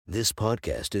This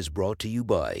podcast is brought to you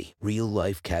by Real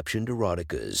Life Captioned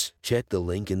Eroticas. Check the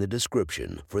link in the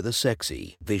description for the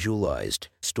sexy, visualized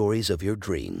stories of your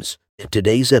dreams.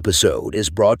 Today's episode is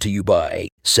brought to you by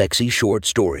Sexy Short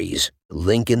Stories.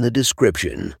 Link in the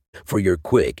description for your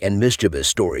quick and mischievous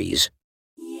stories.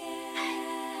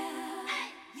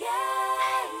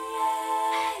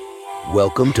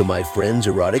 Welcome to my friend's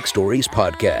Erotic Stories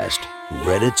podcast,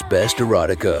 Reddit's Best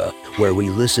Erotica, where we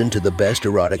listen to the best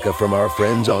erotica from our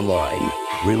friends online.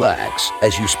 Relax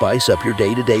as you spice up your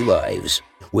day-to-day lives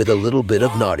with a little bit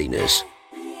of naughtiness.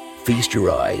 Feast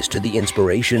your eyes to the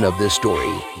inspiration of this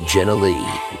story, Jenna Lee.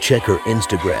 Check her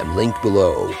Instagram linked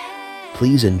below.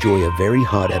 Please enjoy a very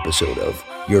hot episode of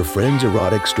Your Friend's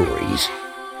Erotic Stories.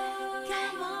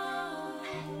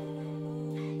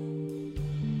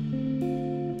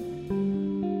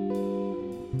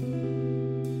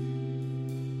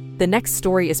 The next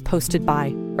story is posted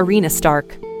by Arena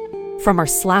Stark. From our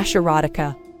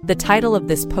 /erotica, the title of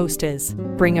this post is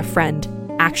Bring a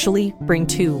Friend, Actually Bring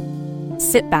Two.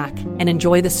 Sit back and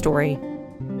enjoy the story.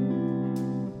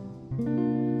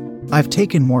 I've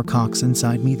taken more cocks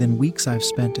inside me than weeks I've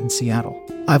spent in Seattle.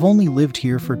 I've only lived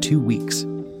here for 2 weeks,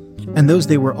 and those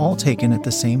they were all taken at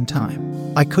the same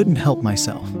time. I couldn't help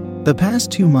myself. The past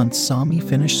 2 months saw me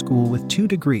finish school with 2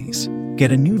 degrees,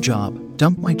 get a new job,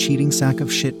 dump my cheating sack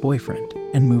of shit boyfriend,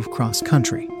 and move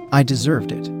cross-country. I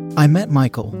deserved it. I met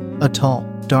Michael, a tall,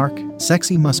 dark,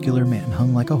 sexy muscular man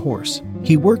hung like a horse.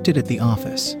 He worked at the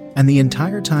office, and the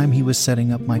entire time he was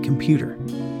setting up my computer,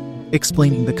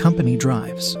 explaining the company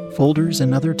drives, folders,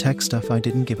 and other tech stuff I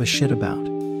didn't give a shit about.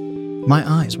 My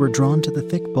eyes were drawn to the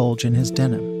thick bulge in his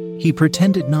denim. He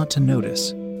pretended not to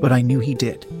notice, but I knew he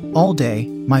did. All day,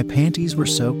 my panties were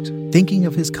soaked, thinking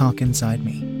of his cock inside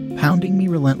me, pounding me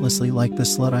relentlessly like the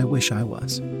slut I wish I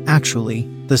was. Actually,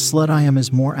 the slut I am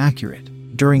is more accurate.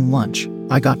 During lunch,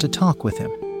 I got to talk with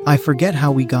him. I forget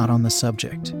how we got on the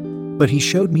subject, but he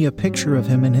showed me a picture of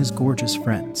him and his gorgeous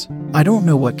friends. I don't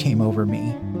know what came over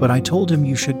me, but I told him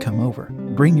you should come over.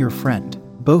 Bring your friend,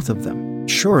 both of them.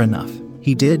 Sure enough,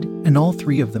 he did, and all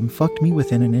 3 of them fucked me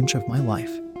within an inch of my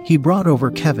life. He brought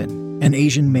over Kevin, an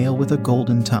Asian male with a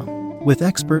golden tongue, with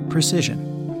expert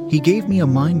precision. He gave me a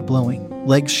mind-blowing,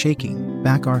 legs shaking,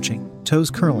 back arching, toes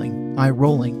curling, eye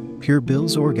rolling, pure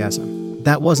Bill's orgasm.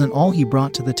 That wasn't all he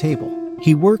brought to the table.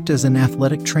 He worked as an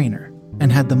athletic trainer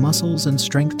and had the muscles and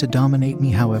strength to dominate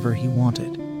me however he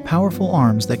wanted. Powerful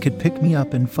arms that could pick me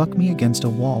up and fuck me against a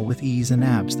wall with ease and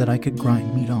abs that I could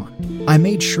grind meat on. I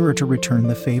made sure to return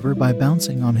the favor by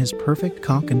bouncing on his perfect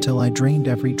cock until I drained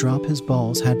every drop his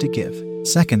balls had to give.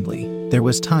 Secondly, there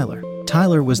was Tyler.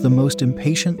 Tyler was the most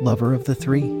impatient lover of the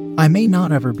 3. I may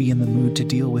not ever be in the mood to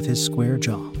deal with his square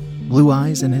jaw, blue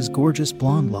eyes, and his gorgeous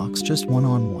blonde locks just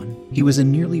one-on-one. He was a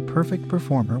nearly perfect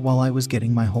performer while I was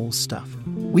getting my whole stuff.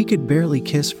 We could barely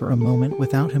kiss for a moment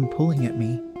without him pulling at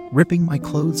me, ripping my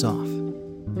clothes off,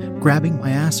 grabbing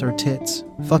my ass or tits,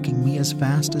 fucking me as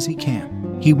fast as he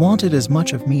can. He wanted as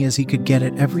much of me as he could get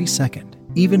at every second,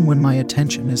 even when my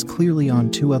attention is clearly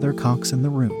on 2 other cocks in the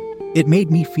room. It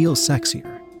made me feel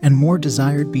sexier and more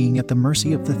desired being at the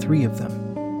mercy of the 3 of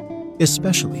them,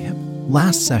 especially him.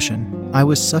 Last session, I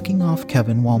was sucking off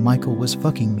Kevin while Michael was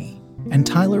fucking me, and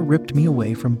Tyler ripped me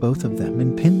away from both of them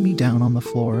and pinned me down on the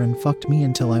floor and fucked me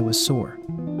until I was sore.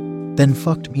 Then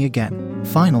fucked me again.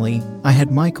 Finally, I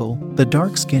had Michael, the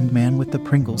dark-skinned man with the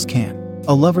Pringles can,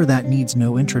 a lover that needs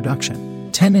no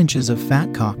introduction, 10 inches of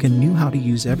fat cock and knew how to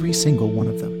use every single one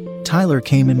of them. Tyler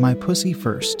came in my pussy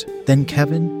first, then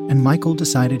Kevin, and Michael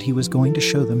decided he was going to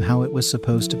show them how it was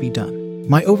supposed to be done.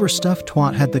 My overstuffed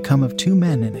twat had the cum of 2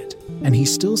 men in it, and he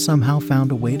still somehow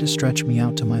found a way to stretch me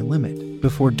out to my limit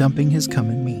before dumping his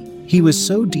cum in me. He was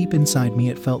so deep inside me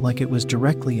it felt like it was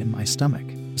directly in my stomach.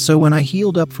 So when I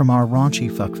healed up from our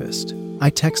raunchy fuckfist, I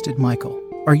texted Michael,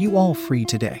 "Are you all free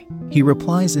today?" He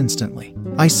replies instantly,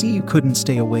 "I see you couldn't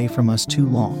stay away from us too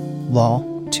long.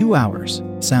 Lol, 2 hours.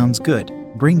 Sounds good.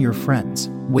 Bring your friends."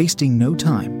 Wasting no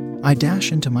time, I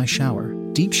dash into my shower,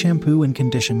 deep shampoo and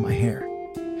condition my hair,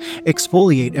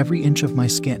 exfoliate every inch of my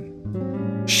skin,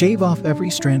 shave off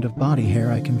every strand of body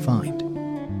hair I can find,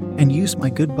 and use my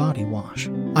good body wash.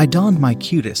 I donned my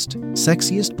cutest,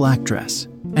 sexiest black dress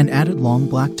and added long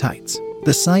black tights.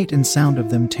 The sight and sound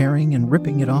of them tearing and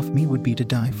ripping it off me would be to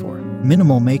die for.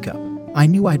 Minimal makeup. I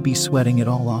knew I'd be sweating it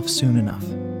all off soon enough,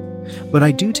 but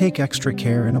I do take extra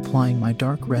care in applying my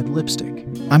dark red lipstick.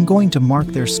 I'm going to mark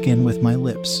their skin with my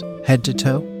lips, head to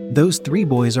toe. Those 3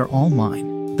 boys are all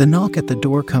mine. The knock at the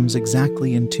door comes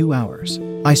exactly in 2 hours.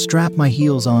 I strap my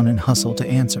heels on and hustle to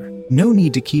answer. No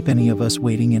need to keep any of us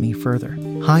waiting any further.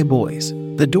 "Hi boys."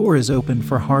 The door is open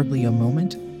for hardly a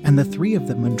moment, and the three of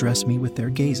them undress me with their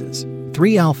gazes.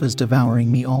 3 alphas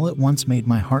devouring me all at once made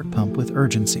my heart pump with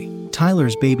urgency.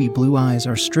 Tyler's baby blue eyes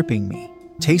are stripping me,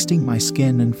 tasting my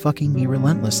skin and fucking me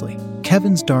relentlessly.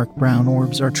 Kevin's dark brown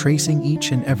orbs are tracing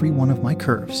each and every one of my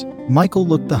curves. Michael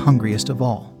looked the hungriest of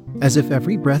all, as if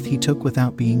every breath he took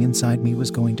without being inside me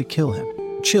was going to kill him.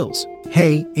 Chills.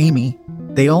 Hey, Amy,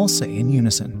 they all say in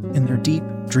unison, in their deep,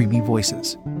 dreamy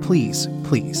voices. Please,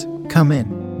 please, come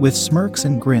in. With smirks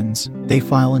and grins, they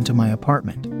file into my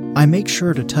apartment. I make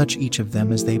sure to touch each of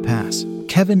them as they pass.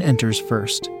 Kevin enters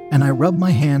first, and I rub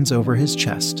my hands over his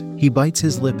chest. He bites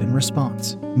his lip in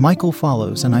response. Michael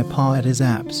follows, and I paw at his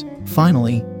abs.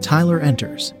 Finally, Tyler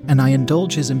enters, and I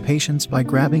indulge his impatience by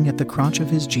grabbing at the crotch of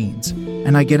his jeans,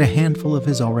 and I get a handful of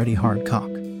his already hard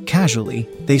cock. Casually,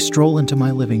 they stroll into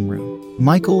my living room.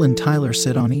 Michael and Tyler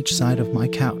sit on each side of my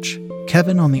couch,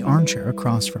 Kevin on the armchair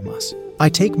across from us. I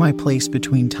take my place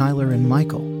between Tyler and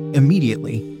Michael.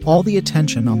 Immediately, all the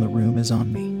attention on the room is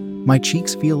on me. My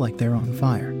cheeks feel like they're on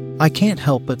fire. I can't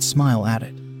help but smile at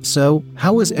it. So,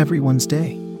 how was everyone's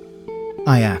day?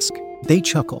 I ask. They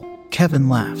chuckle. Kevin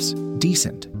laughs.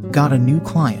 Decent. Got a new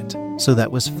client. So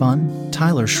that was fun?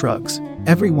 Tyler shrugs.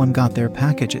 Everyone got their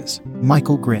packages.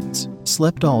 Michael grins.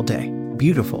 Slept all day.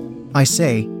 Beautiful. I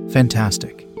say,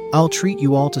 fantastic. I'll treat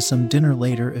you all to some dinner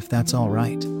later if that's all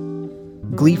right.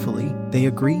 Gleefully, they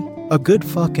agree. A good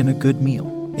fuck and a good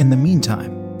meal. In the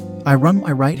meantime, I run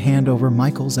my right hand over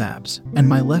Michael's abs and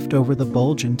my left over the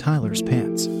bulge in Tyler's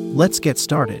pants. Let's get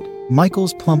started.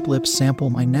 Michael's plump lips sample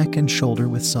my neck and shoulder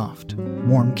with soft,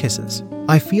 warm kisses.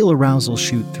 I feel arousal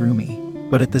shoot through me,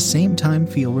 but at the same time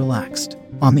feel relaxed.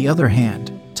 On the other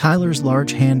hand, Tyler's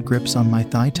large hand grips on my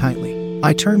thigh tightly.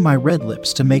 I turn my red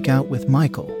lips to make out with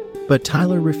Michael, but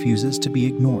Tyler refuses to be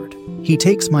ignored. He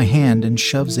takes my hand and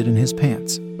shoves it in his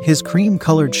pants. His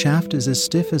cream-colored shaft is as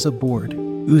stiff as a board,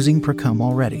 oozing precum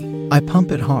already. I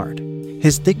pump it hard,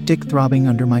 his thick dick throbbing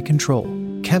under my control.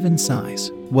 Kevin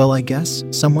sighs. Well, I guess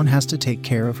someone has to take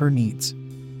care of her needs.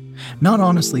 Not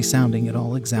honestly sounding at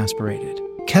all exasperated.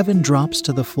 Kevin drops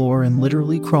to the floor and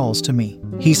literally crawls to me.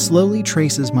 He slowly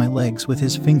traces my legs with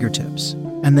his fingertips,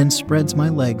 and then spreads my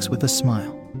legs with a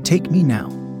smile. Take me now.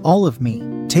 All of me.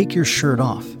 Take your shirt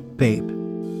off, babe.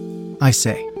 I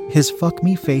say. His fuck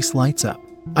me face lights up.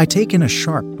 I take in a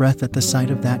sharp breath at the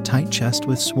sight of that tight chest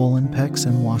with swollen pecs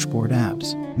and washboard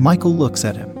abs. Michael looks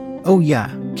at him. Oh yeah,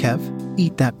 Kev,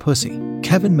 eat that pussy.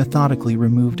 Kevin methodically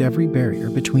removed every barrier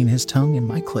between his tongue and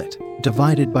my clit,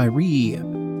 divided by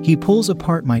re-eb. He pulls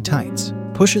apart my tights,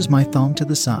 pushes my thong to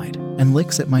the side, and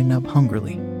licks at my nub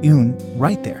hungrily.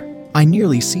 Right there. I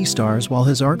nearly see stars while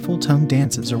his artful tongue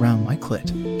dances around my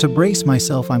clit. To brace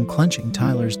myself, I'm clenching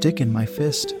Tyler's dick in my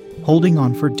fist, holding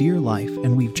on for dear life,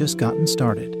 and we've just gotten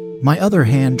started. My other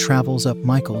hand travels up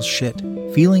Michael's shit,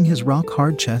 feeling his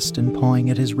rock-hard chest and pawing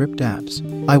at his ripped abs.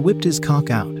 I whipped his cock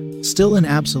out, still in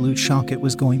absolute shock it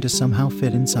was going to somehow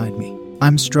fit inside me.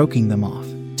 I'm stroking them off,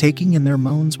 taking in their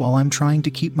moans while I'm trying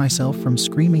to keep myself from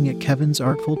screaming at Kevin's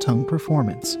artful tongue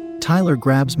performance. Tyler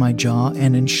grabs my jaw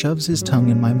and shoves his tongue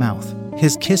in my mouth.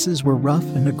 His kisses were rough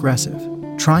and aggressive,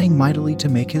 trying mightily to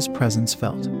make his presence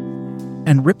felt.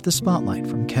 And rip the spotlight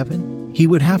from Kevin? He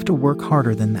would have to work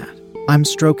harder than that. I'm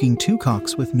stroking 2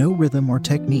 cocks with no rhythm or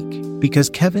technique,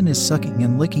 because Kevin is sucking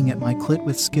and licking at my clit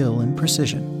with skill and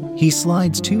precision. He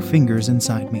slides 2 fingers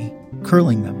inside me,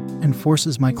 curling them, and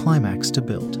forces my climax to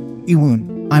build.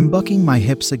 I'm bucking my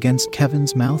hips against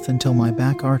Kevin's mouth until my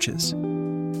back arches,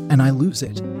 and I lose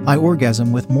it. I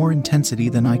orgasm with more intensity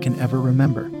than I can ever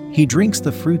remember. He drinks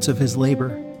the fruits of his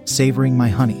labor, savoring my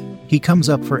honey. He comes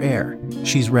up for air.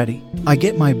 She's ready. I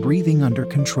get my breathing under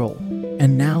control.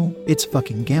 And now, it's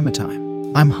fucking gamma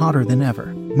time. I'm hotter than ever.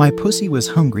 My pussy was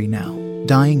hungry now,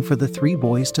 dying for the 3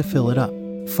 boys to fill it up.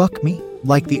 Fuck me.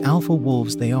 Like the alpha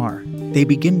wolves they are, they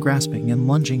begin grasping and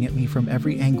lunging at me from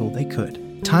every angle they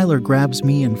could. Tyler grabs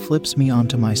me and flips me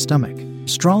onto my stomach.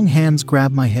 Strong hands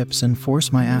grab my hips and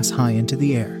force my ass high into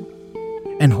the air,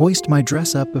 and hoist my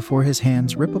dress up before his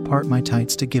hands rip apart my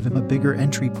tights to give him a bigger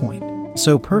entry point.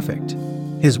 So perfect.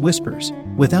 His whispers.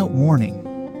 Without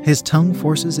warning, his tongue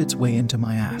forces its way into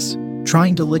my ass,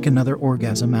 trying to lick another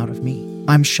orgasm out of me.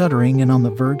 I'm shuddering and on the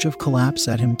verge of collapse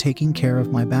at him taking care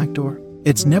of my back door.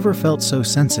 It's never felt so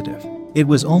sensitive. It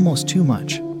was almost too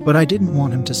much, but I didn't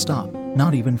want him to stop,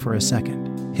 not even for a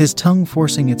second. His tongue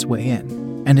forcing its way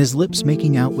in, and his lips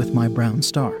making out with my brown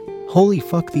star. Holy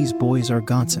fuck, these boys are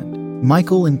godsend.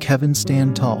 Michael and Kevin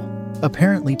stand tall,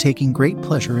 apparently taking great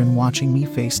pleasure in watching me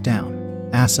face down,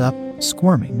 ass up,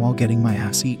 squirming while getting my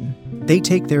ass eaten. They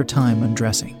take their time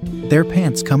undressing. Their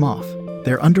pants come off,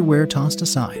 their underwear tossed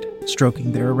aside,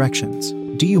 stroking their erections.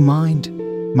 Do you mind?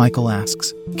 Michael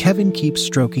asks. Kevin keeps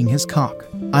stroking his cock.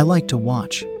 I like to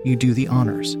watch you do the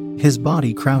honors. His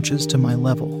body crouches to my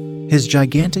level. His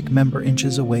gigantic member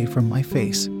inches away from my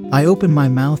face. I open my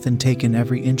mouth and take in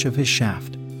every inch of his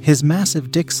shaft. His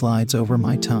massive dick slides over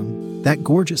my tongue. That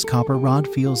gorgeous copper rod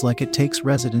feels like it takes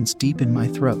residence deep in my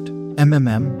throat.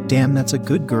 Damn, that's a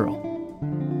good girl.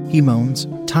 He moans.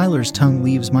 Tyler's tongue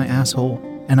leaves my asshole,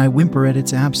 and I whimper at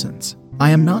its absence.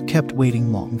 I am not kept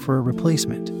waiting long for a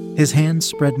replacement. His hands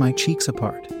spread my cheeks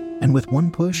apart, and with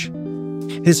one push,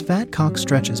 his fat cock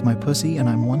stretches my pussy and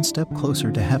I'm one step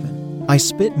closer to heaven. I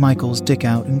spit Michael's dick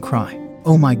out and cry.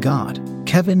 Oh my god.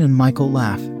 Kevin and Michael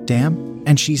laugh. Damn,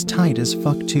 and she's tight as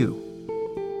fuck too,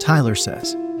 Tyler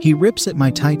says. He rips at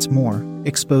my tights more,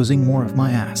 exposing more of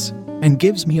my ass, and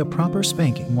gives me a proper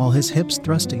spanking while his hips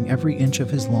thrusting every inch of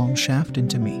his long shaft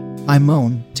into me. I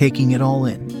moan, taking it all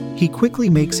in. He quickly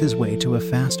makes his way to a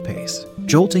fast pace,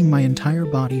 jolting my entire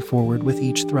body forward with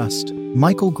each thrust.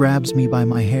 Michael grabs me by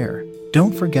my hair.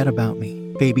 Don't forget about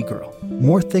me, baby girl.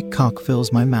 More thick cock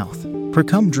fills my mouth.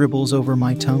 Precum dribbles over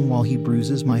my tongue while he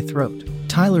bruises my throat.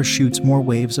 Tyler shoots more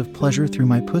waves of pleasure through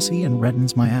my pussy and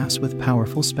reddens my ass with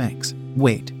powerful spanks.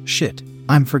 Wait, shit,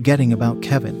 I'm forgetting about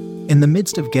Kevin. In the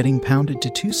midst of getting pounded to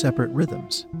two separate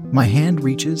rhythms, my hand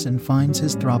reaches and finds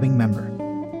his throbbing member,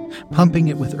 pumping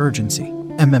it with urgency.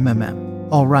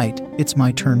 All right, it's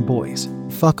my turn, boys.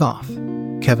 Fuck off,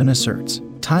 Kevin asserts.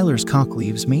 Tyler's cock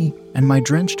leaves me, and my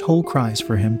drenched hole cries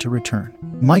for him to return.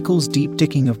 Michael's deep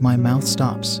dicking of my mouth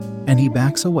stops, and he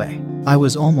backs away. I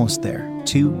was almost there,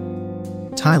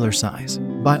 too. Tyler sighs.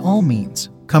 By all means,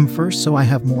 come first so I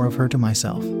have more of her to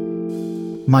myself.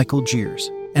 Michael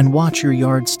jeers. And watch your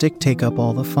yardstick take up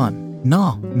all the fun.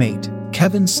 Nah, mate.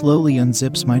 Kevin slowly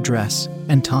unzips my dress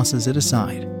and tosses it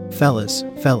aside.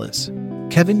 Fellas.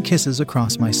 Kevin kisses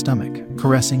across my stomach,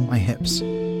 caressing my hips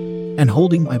and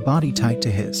holding my body tight to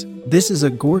his. This is a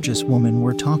gorgeous woman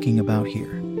we're talking about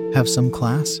here. Have some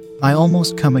class? I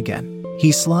almost come again.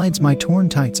 He slides my torn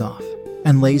tights off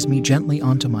and lays me gently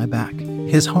onto my back.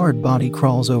 His hard body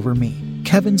crawls over me.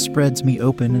 Kevin spreads me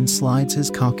open and slides his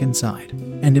cock inside,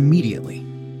 and immediately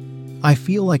I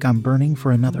feel like I'm burning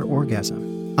for another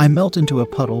orgasm. I melt into a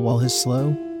puddle while his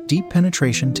slow, deep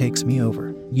penetration takes me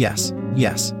over. Yes,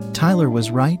 Tyler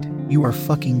was right, you are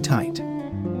fucking tight.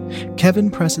 Kevin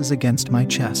presses against my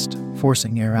chest,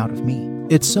 forcing air out of me.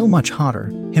 It's so much hotter,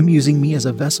 him using me as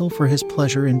a vessel for his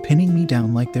pleasure and pinning me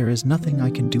down like there is nothing I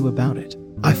can do about it.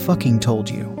 I fucking told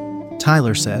you,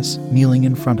 Tyler says, kneeling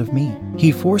in front of me.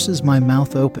 He forces my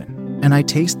mouth open, and I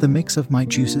taste the mix of my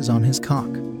juices on his cock.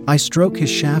 I stroke his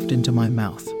shaft into my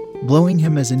mouth, blowing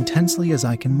him as intensely as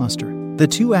I can muster. The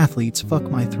two athletes fuck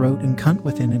my throat and cunt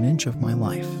within an inch of my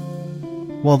life,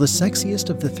 while the sexiest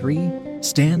of the three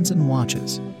stands and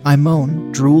watches. I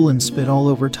moan, drool, and spit all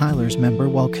over Tyler's member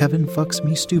while Kevin fucks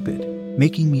me stupid,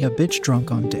 making me a bitch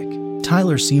drunk on dick.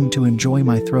 Tyler seemed to enjoy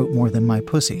my throat more than my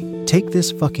pussy. Take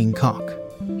this fucking cock,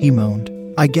 he moaned.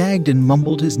 I gagged and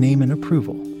mumbled his name in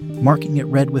approval, marking it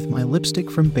red with my lipstick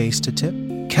from base to tip.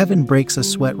 Kevin breaks a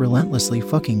sweat relentlessly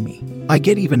fucking me. I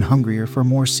get even hungrier for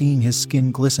more, seeing his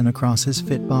skin glisten across his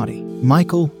fit body.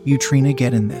 Michael, you Trina,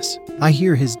 get in this. I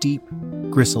hear his deep,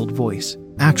 gristled voice.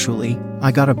 Actually,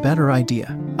 I got a better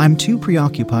idea. I'm too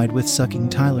preoccupied with sucking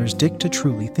Tyler's dick to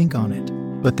truly think on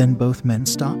it. But then both men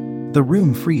stop. The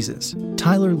room freezes.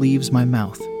 Tyler leaves my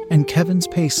mouth, and Kevin's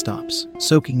pace stops,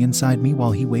 soaking inside me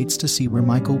while he waits to see where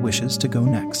Michael wishes to go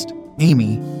next.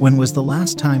 Amy, when was the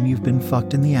last time you've been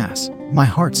fucked in the ass? My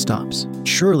heart stops.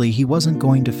 Surely he wasn't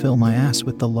going to fill my ass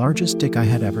with the largest dick I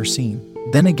had ever seen.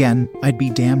 Then again, I'd be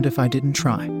damned if I didn't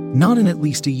try. Not in at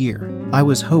least a year. I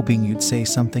was hoping you'd say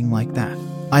something like that.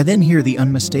 I then hear the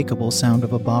unmistakable sound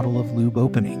of a bottle of lube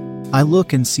opening. I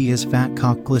look and see his fat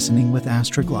cock glistening with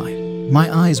Astroglide.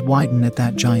 My eyes widen at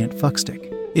that giant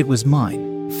fuckstick. It was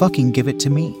mine. Fucking give it to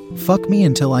me. Fuck me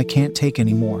until I can't take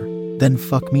any more. Then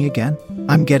fuck me again.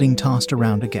 I'm getting tossed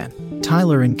around again.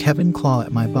 Tyler and Kevin claw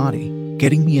at my body,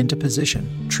 getting me into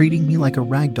position, treating me like a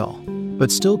rag doll,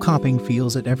 but still copping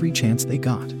feels at every chance they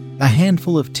got. A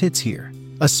handful of tits here,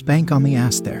 a spank on the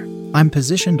ass there. I'm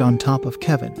positioned on top of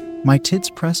Kevin, my tits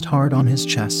pressed hard on his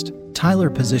chest. Tyler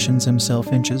positions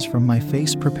himself inches from my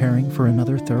face, preparing for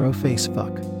another thorough face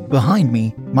fuck. Behind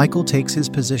me, Michael takes his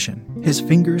position, his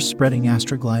fingers spreading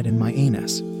Astroglide in my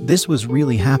anus. This was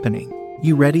really happening.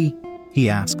 You ready? He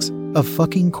asks. Of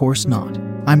fucking course not.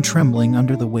 I'm trembling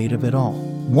under the weight of it all.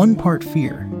 One part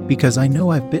fear, because I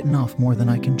know I've bitten off more than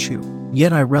I can chew.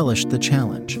 Yet I relished the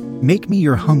challenge. Make me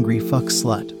your hungry fuck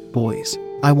slut, boys.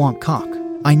 I want cock.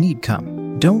 I need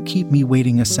cum. Don't keep me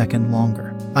waiting a second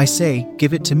longer. I say,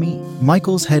 give it to me.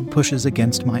 Michael's head pushes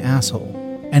against my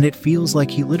asshole, and it feels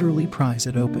like he literally pries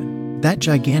it open. That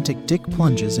gigantic dick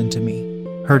plunges into me,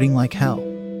 hurting like hell.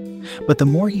 But the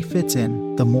more he fits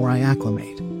in, the more I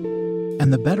acclimate.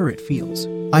 And the better it feels.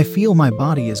 I feel my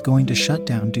body is going to shut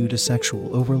down due to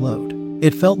sexual overload.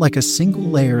 It felt like a single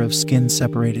layer of skin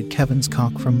separated Kevin's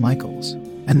cock from Michael's,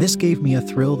 and this gave me a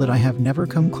thrill that I have never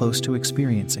come close to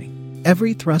experiencing.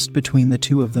 Every thrust between the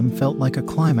two of them felt like a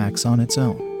climax on its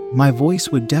own. My voice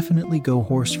would definitely go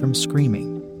hoarse from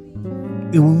screaming.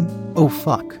 Oh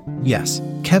fuck. Yes,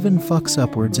 Kevin fucks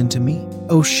upwards into me.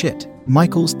 Oh shit.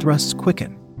 Michael's thrusts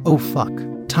quicken. Oh fuck.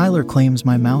 Tyler claims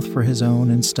my mouth for his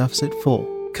own and stuffs it full.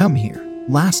 Come here.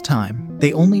 Last time,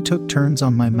 they only took turns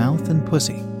on my mouth and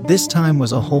pussy. This time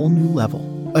was a whole new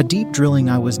level. A deep drilling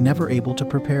I was never able to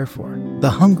prepare for. The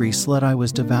hungry slut I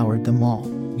was devoured them all.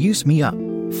 Use me up.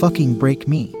 Fucking break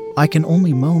me. I can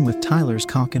only moan with Tyler's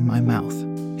cock in my mouth.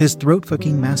 His throat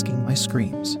fucking masking my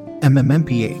screams.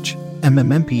 MMMPH.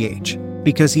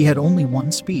 Because he had only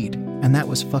one speed, and that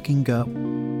was fucking go.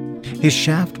 His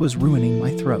shaft was ruining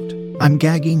my throat. I'm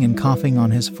gagging and coughing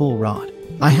on his full rod.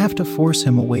 I have to force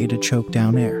him away to choke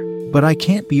down air, but I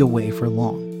can't be away for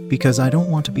long, because I don't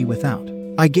want to be without.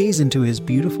 I gaze into his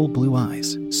beautiful blue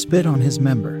eyes, spit on his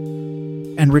member,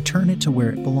 and return it to where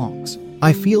it belongs.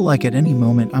 I feel like at any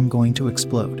moment I'm going to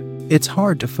explode. It's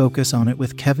hard to focus on it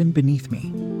with Kevin beneath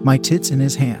me, my tits in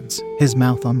his hands, his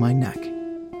mouth on my neck,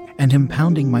 and him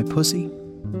pounding my pussy,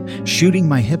 shooting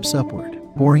my hips upward,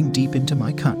 boring deep into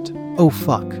my cunt. Oh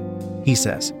fuck, he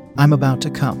says. I'm about to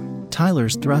come.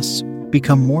 Tyler's thrusts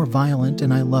become more violent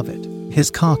and I love it. His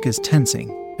cock is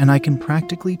tensing, and I can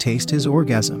practically taste his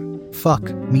orgasm. Fuck,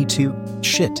 me too.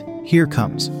 Shit, here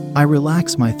comes. I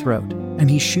relax my throat, and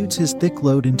he shoots his thick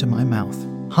load into my mouth.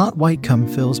 Hot white cum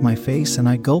fills my face and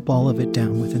I gulp all of it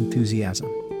down with enthusiasm.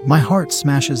 My heart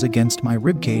smashes against my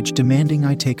ribcage demanding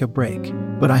I take a break,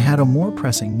 but I had a more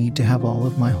pressing need to have all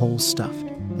of my holes stuffed.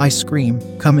 I scream,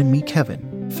 come in me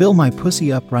Kevin. Fill my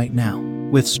pussy up right now.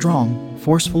 With strong,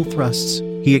 forceful thrusts,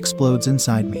 he explodes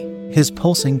inside me, his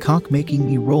pulsing cock making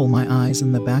me roll my eyes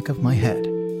in the back of my head,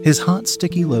 his hot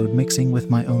sticky load mixing with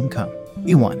my own cum.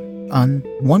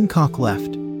 One cock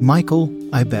left. Michael,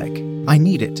 I beg. I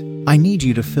need it. I need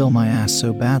you to fill my ass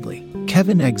so badly.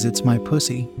 Kevin exits my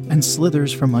pussy and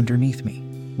slithers from underneath me,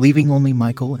 leaving only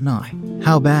Michael and I.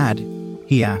 How bad?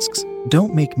 He asks.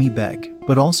 Don't make me beg,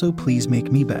 but also please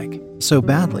make me beg. So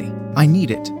badly. I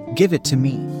need it. Give it to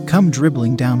me. Cum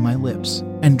dribbling down my lips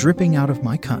and dripping out of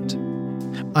my cunt.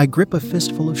 I grip a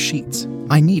fistful of sheets.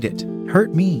 I need it.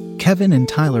 Hurt me. Kevin and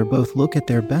Tyler both look at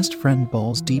their best friend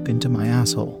balls deep into my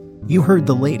asshole. You heard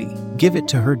the lady. Give it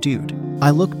to her, dude. I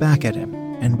look back at him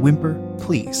and whimper,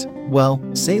 please. Well,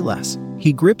 say less.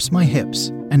 He grips my hips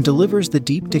and delivers the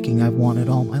deep dicking I've wanted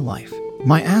all my life.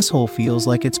 My asshole feels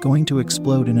like it's going to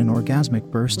explode in an orgasmic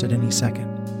burst at any second.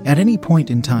 At any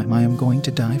point in time, I am going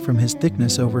to die from his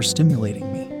thickness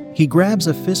overstimulating me. He grabs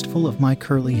a fistful of my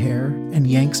curly hair and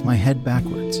yanks my head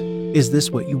backwards. Is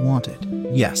this what you wanted?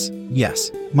 Yes.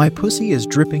 My pussy is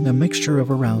dripping a mixture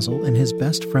of arousal and his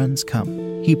best friend's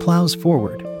cum. He plows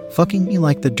forward, fucking me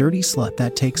like the dirty slut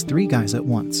that takes 3 guys at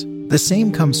once. The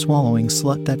same cum-swallowing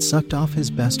slut that sucked off his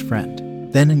best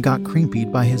friend, then and got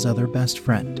creamed by his other best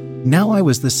friend. Now I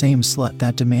was the same slut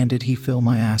that demanded he fill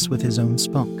my ass with his own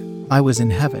spunk. I was in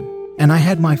heaven, and I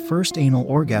had my first anal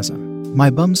orgasm.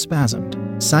 My bum spasmed,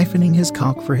 siphoning his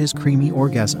cock for his creamy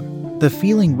orgasm. The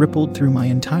feeling rippled through my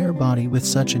entire body with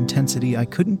such intensity I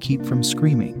couldn't keep from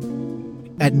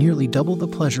screaming. At nearly double the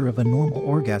pleasure of a normal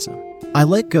orgasm, I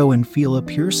let go and feel a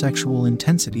pure sexual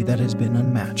intensity that has been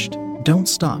unmatched. Don't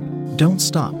stop.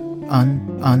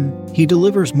 He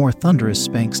delivers more thunderous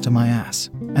spanks to my ass,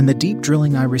 and the deep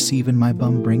drilling I receive in my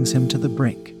bum brings him to the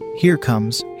brink. Here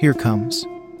comes.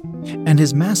 And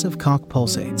his massive cock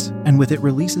pulsates, and with it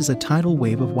releases a tidal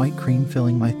wave of white cream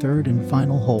filling my third and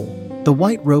final hole. The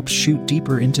white ropes shoot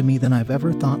deeper into me than I've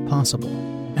ever thought possible,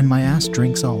 and my ass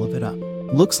drinks all of it up.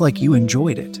 Looks like you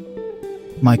enjoyed it,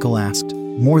 Michael asked.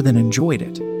 More than enjoyed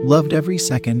it. Loved every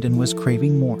second and was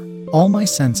craving more. All my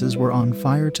senses were on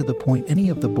fire to the point any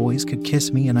of the boys could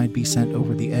kiss me and I'd be sent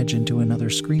over the edge into another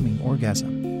screaming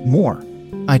orgasm. More,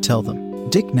 I tell them.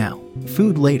 Dick now.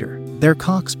 Food later. Their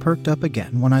cocks perked up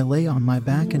again when I lay on my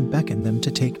back and beckoned them to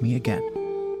take me again.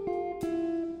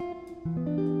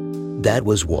 That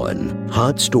was one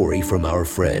hot story from our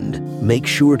friend. Make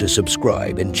sure to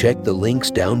subscribe and check the links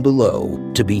down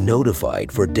below to be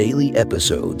notified for daily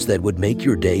episodes that would make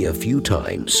your day a few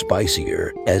times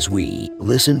spicier as we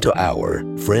listen to our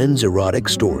friends' erotic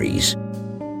stories.